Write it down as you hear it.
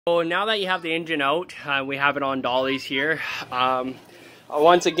So now that you have the engine out, we have it on dollies here.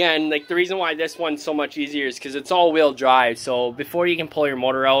 Once again, like the reason why this one's so much easier is because it's all-wheel drive. So before you can pull your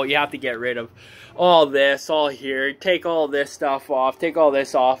motor out, you have to get rid of all this, all here, take all this stuff off, take all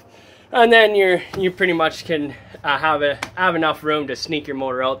this off, and then you pretty much can have enough room to sneak your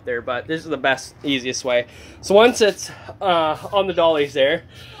motor out there. But this is the best, easiest way. So once it's on the dollies there,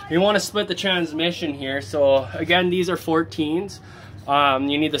 you want to split the transmission here. So again, these are 14s.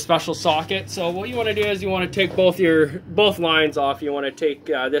 You need the special socket. So what you want to do is you want to take both lines off. You want to take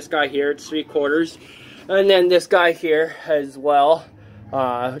this guy here, it's 3/4, and then this guy here as well.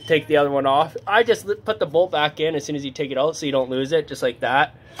 Take the other one off. I just put the bolt back in as soon as you take it out so you don't lose it, just like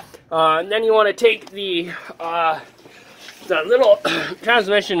that. And then you want to take the little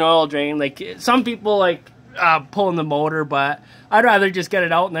transmission oil drain. Like some people like pulling the motor, but I'd rather just get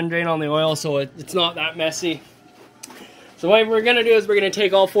it out and then drain on the oil so it's not that messy. So what we're going to do is we're going to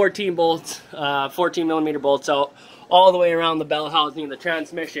take all 14 bolts, 14mm bolts out all the way around the bell housing of the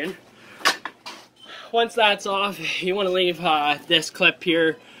transmission. Once that's off, you want to leave this clip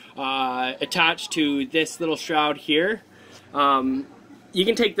here attached to this little shroud here. You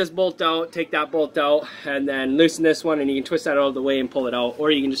can take this bolt out, take that bolt out, and then loosen this one, and you can twist that out of the way and pull it out. Or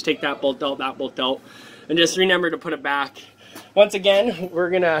you can just take that bolt out, and just remember to put it back. Once again,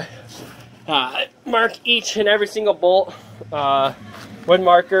 we're going to mark each and every single bolt with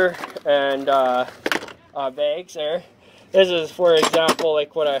marker and bags there. This is, for example,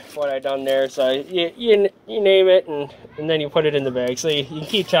 like what I done there. So you name it and then you put it in the bag, so you can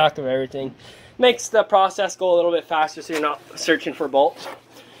keep track of everything. Makes the process go a little bit faster, so you're not searching for bolts.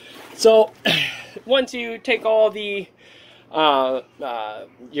 So once you take all the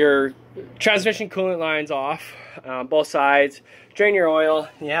your transmission coolant lines off, both sides, drain your oil,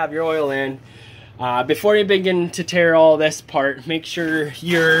 you have your oil in. Before you begin to tear all this apart, make sure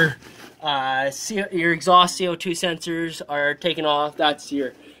your exhaust CO2 sensors are taken off. That's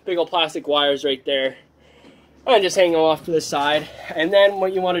your big old plastic wires right there. And just hang them off to the side. And then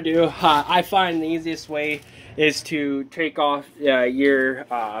what you want to do, I find the easiest way is to take off your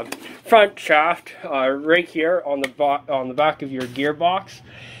front shaft right here on the back of your gearbox.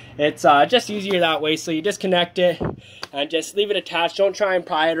 It's just easier that way. So you disconnect it and just leave it attached. Don't try and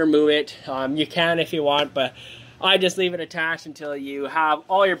pry it or move it. You can if you want, but I just leave it attached until you have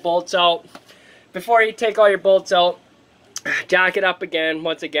all your bolts out. Before you take all your bolts out, jack it up again,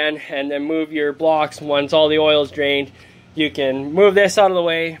 once again, and then move your blocks. Once all the oil is drained, you can move this out of the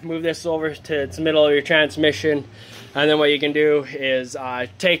way, move this over to the middle of your transmission, and then what you can do is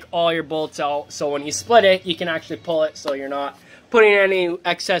take all your bolts out. So when you split it, you can actually pull it so you're not putting any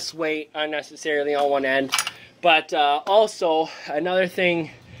excess weight unnecessarily on one end. But also, another thing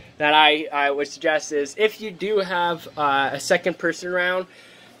that I would suggest is if you do have a second person around,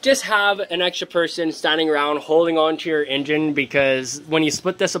 just have an extra person standing around holding on to your engine, because when you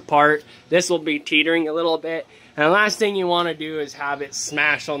split this apart, this will be teetering a little bit. And the last thing you want to do is have it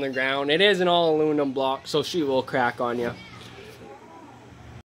smash on the ground. It is an all aluminum block, so she will crack on you.